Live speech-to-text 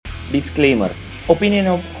Disclaimer: opinion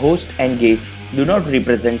of host and guest do not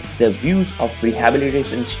represent the views of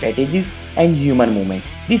rehabilitation strategies and human movement.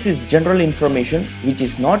 This is general information which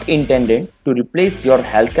is not intended to replace your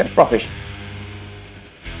healthcare profession.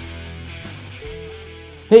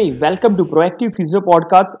 Hey, welcome to Proactive Physio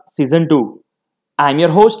Podcast Season 2. I am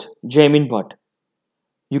your host, Jaimin Bhatt.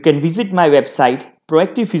 You can visit my website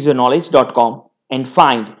proactivephysioknowledge.com and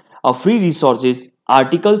find a free resources,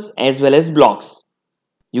 articles as well as blogs.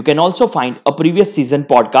 You can also find a previous season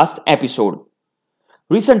podcast episode.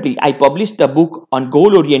 Recently, I published a book on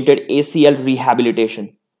goal-oriented ACL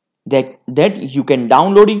rehabilitation that you can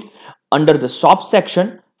download it under the shop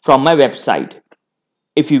section from my website.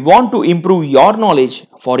 If you want to improve your knowledge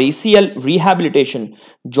for ACL rehabilitation,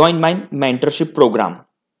 join my mentorship program.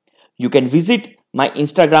 You can visit my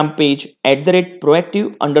Instagram page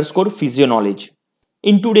 @proactive_physioknowledge.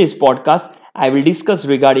 In today's podcast, I will discuss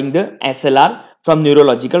regarding the SLR from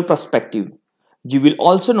neurological perspective. You will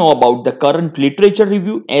also know about the current literature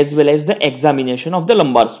review as well as the examination of the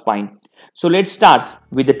lumbar spine. So let's start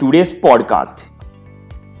with today's podcast.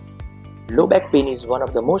 Low back pain is one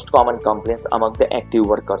of the most common complaints among the active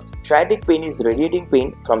workers. Sciatic pain is radiating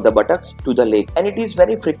pain from the buttocks to the leg, and it is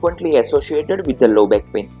very frequently associated with the low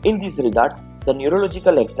back pain. In these regards, the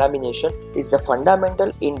neurological examination is the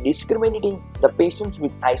fundamental in discriminating the patients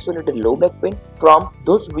with isolated low back pain from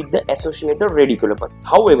those with the associated radiculopathy.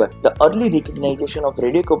 However, the early recognition of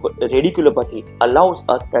radiculopathy allows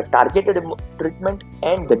us the targeted treatment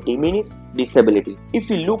and the diminished disability. If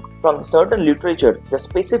we look from the certain literature, the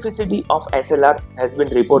specificity of SLR has been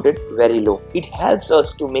reported very low. It helps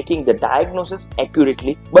us to making the diagnosis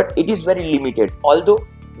accurately, but it is very limited. Although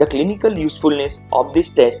the clinical usefulness of this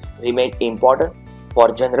test remained important for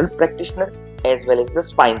general practitioner as well as the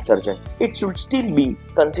spine surgeon. It should still be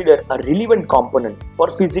considered a relevant component for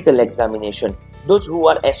physical examination. Those who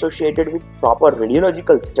are associated with proper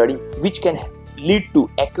radiological study, which can lead to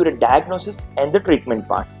accurate diagnosis and the treatment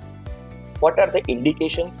part. What are the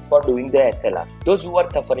indications for doing the SLR? Those who are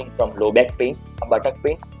suffering from low back pain, buttock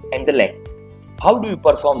pain and the leg. How do you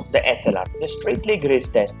perform the SLR? The straight leg raise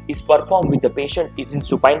test is performed with the patient is in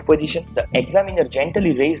supine position. The examiner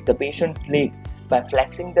gently raises the patient's leg by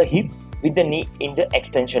flexing the hip with the knee in the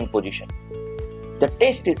extension position. The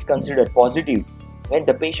test is considered positive when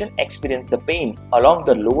the patient experiences the pain along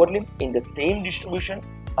the lower limb in the same distribution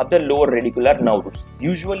of the lower radicular nerve roots.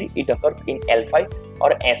 Usually it occurs in L5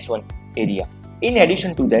 or S1 area. In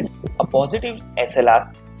addition to that, a positive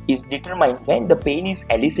SLR is determined when the pain is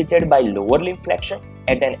elicited by lower limb flexion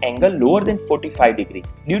at an angle lower than 45 degrees.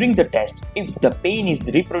 During the test, if the pain is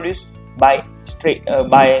reproduced by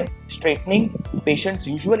straightening, patients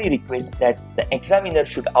usually request that the examiner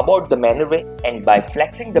should abort the maneuver, and by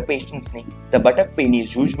flexing the patient's knee, the buttock pain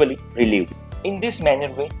is usually relieved. In this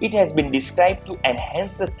maneuver, it has been described to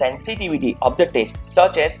enhance the sensitivity of the test,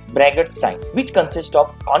 such as Bragg sign, which consists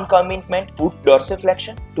of concomitant foot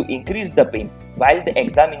dorsiflexion to increase the pain while the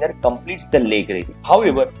examiner completes the leg raise.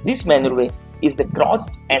 However, this maneuver is the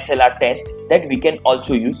crossed SLR test that we can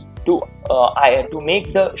also use to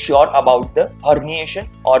make the sure about the herniation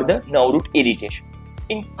or the nerve root irritation.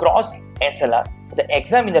 In cross SLR, the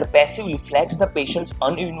examiner passively flexes the patient's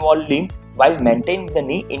uninvolved limb while maintaining the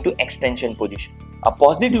knee into extension position. A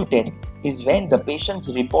positive test is when the patient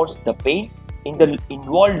reports the pain in the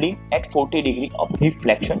involved limb at 40 degrees of hip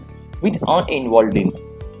flexion with uninvolved limb.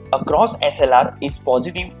 A cross SLR is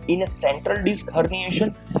positive in a central disc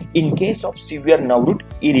herniation in case of severe nerve root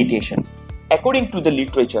irritation. According to the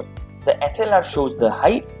literature, the SLR shows the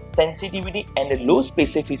high sensitivity and a low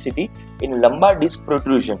specificity in lumbar disc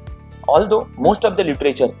protrusion. Although most of the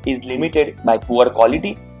literature is limited by poor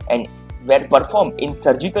quality and were performed in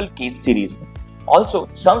surgical case series. Also,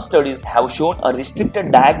 some studies have shown a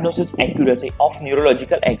restricted diagnosis accuracy of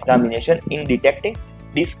neurological examination in detecting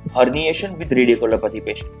disc herniation with radiculopathy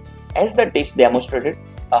patient. As the test demonstrated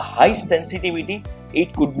a high sensitivity,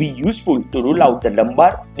 it could be useful to rule out the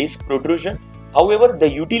lumbar disc protrusion. However, the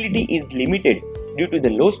utility is limited due to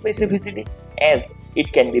the low specificity, as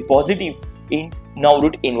it can be positive in nerve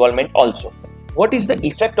root involvement also. What is the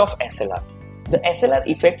effect of SLR? The SLR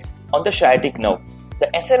effects on the sciatic nerve. The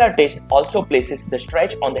SLR test also places the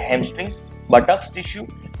stretch on the hamstrings, buttocks tissue,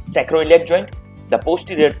 sacroiliac joint, the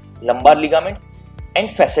posterior lumbar ligaments, and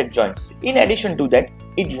facet joints. In addition to that,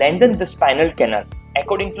 it lengthens the spinal canal,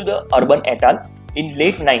 according to the Urban et al. In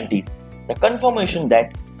late 90s. The confirmation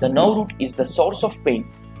that the nerve root is the source of pain,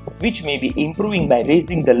 which may be improving by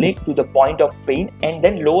raising the leg to the point of pain and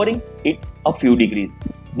then lowering it a few degrees.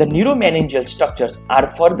 The neuromeningeal structures are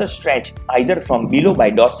further stretched either from below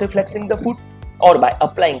by dorsiflexing the foot or by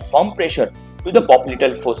applying firm pressure to the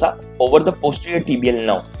popliteal fossa over the posterior tibial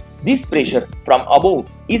nerve. This pressure from above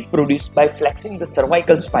is produced by flexing the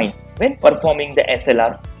cervical spine. When performing the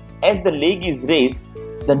SLR, as the leg is raised,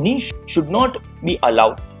 the knee should not be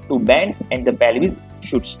allowed to bend and the pelvis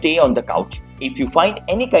should stay on the couch. If you find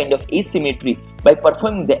any kind of asymmetry by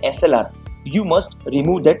performing the SLR, you must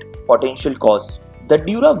remove that potential cause. The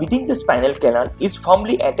dura within the spinal canal is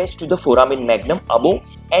firmly attached to the foramen magnum above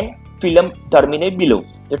and filum terminae below.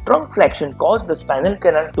 The trunk flexion causes the spinal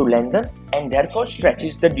canal to lengthen and therefore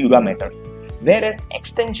stretches the dura mater, whereas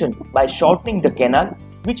extension by shortening the canal,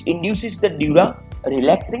 which induces the dura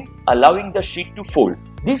relaxing, allowing the sheath to fold.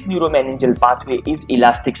 This neuromeningeal pathway is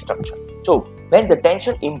elastic structure. So, when the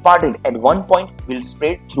tension imparted at one point will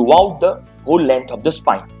spread throughout the whole length of the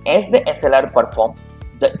spine. As the SLR perform,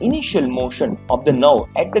 the initial motion of the nerve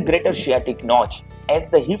at the greater sciatic notch as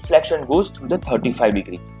the hip flexion goes through the 35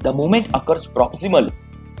 degree. The movement occurs proximal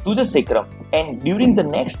to the sacrum, and during the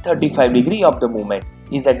next 35 degree of the movement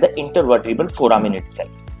is at the intervertebral foramen itself.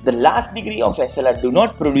 The last degree of SLR do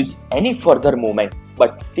not produce any further movement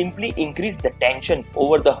but simply increase the tension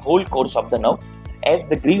over the whole course of the nerve, as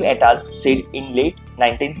the Grieve et al. Said in late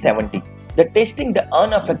 1970. The testing the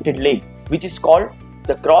unaffected leg, which is called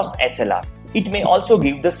the cross SLR. It may also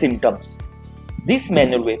give the symptoms. This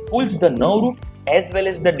maneuver pulls the nerve root as well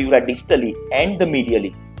as the dura distally and the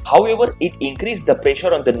medially. However, it increases the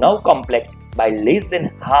pressure on the nerve complex by less than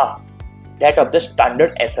half that of the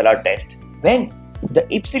standard SLR test. When the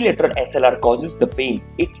ipsilateral SLR causes the pain,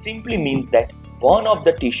 it simply means that one of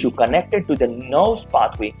the tissue connected to the nerve's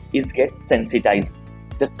pathway gets sensitized.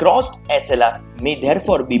 The crossed SLR may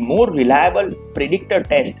therefore be more reliable predictor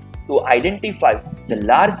test to identify the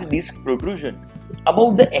large disc protrusion.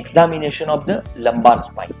 About the examination of the lumbar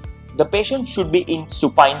spine. The patient should be in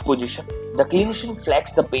supine position. The clinician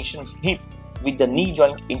flexes the patient's hip with the knee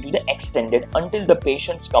joint into the extended until the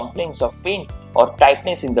patient complains of pain or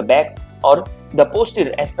tightness in the back or the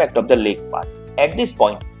posterior aspect of the leg part. At this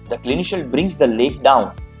point, the clinician brings the leg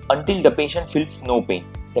down until the patient feels no pain.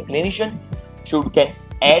 The clinician can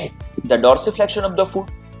add the dorsiflexion of the foot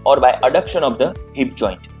or by adduction of the hip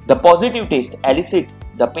joint. The positive test elicits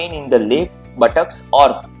the pain in the leg, buttocks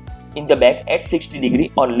or in the back at 60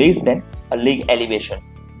 degree or less than a leg elevation.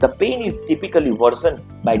 The pain is typically worsened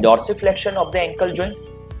by dorsiflexion of the ankle joint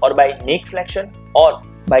or by neck flexion or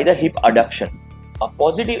by the hip adduction. A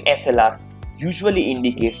positive SLR usually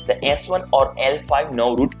indicates the S1 or L5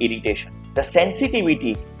 nerve root irritation. The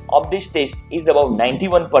sensitivity of this test is about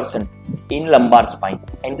 91% in lumbar spine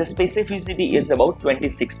and the specificity is about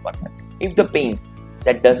 26%. If the pain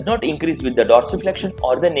that does not increase with the dorsiflexion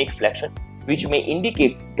or the neck flexion, which may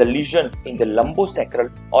indicate the lesion in the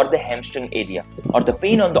lumbosacral or the hamstring area, or the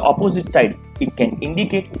pain on the opposite side, it can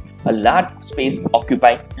indicate a large space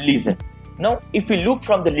occupying lesion. Now, if we look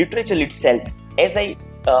from the literature itself, as I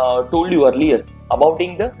told you earlier about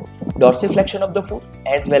the dorsiflexion of the foot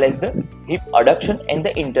as well as the hip adduction and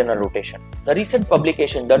the internal rotation. The recent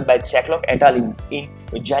publication done by Shacklock et al. In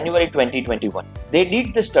January 2021, they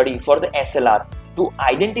did the study for the SLR to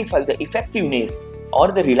identify the effectiveness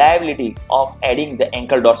or the reliability of adding the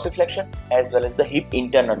ankle dorsiflexion as well as the hip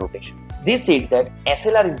internal rotation. They said that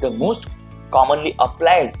SLR is the most commonly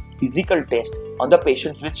applied physical test on the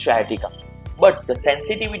patients with sciatica, but the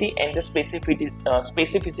sensitivity and the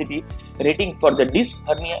specificity rating for the disc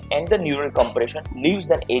hernia and the neural compression leaves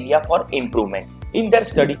an area for improvement. In their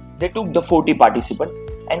study, they took the 40 participants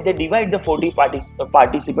and they divide the 40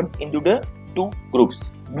 participants into the two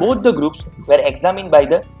groups. Both the groups were examined by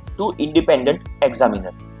the two independent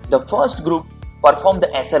examiners. The first group performed the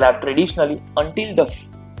SLR traditionally until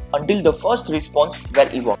the first response were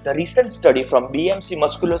evoked. The recent study from BMC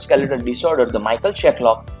musculoskeletal disorder, the Michael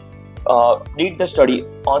Shacklock did the study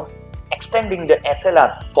on extending the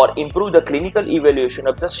SLR for improve the clinical evaluation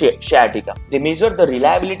of the sciatica. They measure the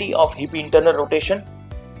reliability of hip internal rotation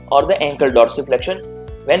or the ankle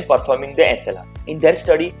dorsiflexion when performing the SLR. In their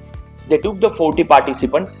study, they took the 40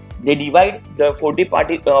 participants. They divide the 40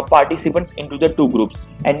 participants into the two groups,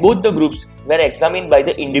 and both the groups were examined by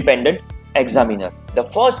the independent examiner. The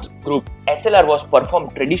first group, SLR was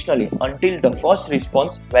performed traditionally until the first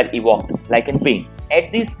response were evoked, like in pain.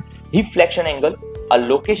 At this hip flexion angle, a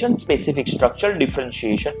location-specific structural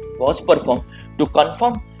differentiation was performed to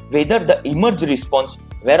confirm whether the emerged response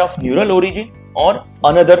were of neural origin or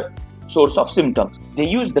another source of symptoms. They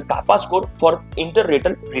used the kappa score for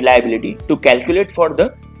interrater reliability to calculate for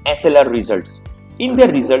the SLR results. In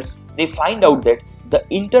their results, they find out that the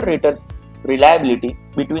interrater reliability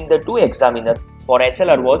between the two examiners for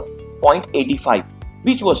SLR was 0.85,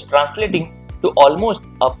 which was translating to almost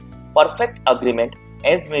a perfect agreement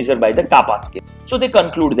as measured by the kappa scale. So they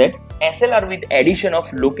conclude that SLR with addition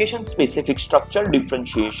of location-specific structural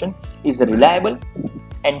differentiation is a reliable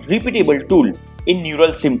and repeatable tool in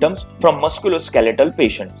neural symptoms from musculoskeletal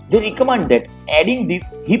patients. They recommend that adding this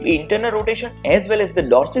hip internal rotation as well as the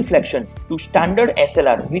dorsiflexion to standard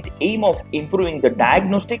SLR with aim of improving the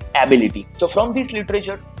diagnostic ability. So from this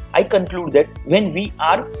literature, I conclude that when we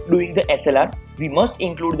are doing the SLR, we must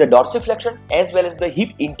include the dorsiflexion as well as the hip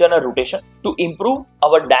internal rotation to improve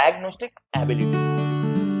our diagnostic ability.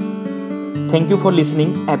 Thank you for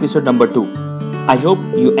listening episode number 2. I hope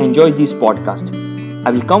you enjoyed this podcast. I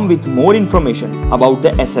will come with more information about the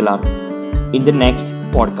SLR in the next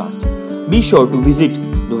podcast. Be sure to visit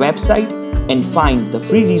the website and find the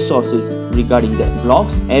free resources regarding the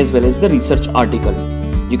blogs as well as the research article.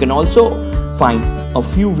 You can also find a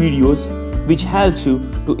few videos which helps you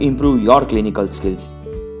to improve your clinical skills.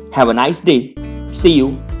 Have a nice day. See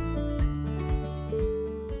you.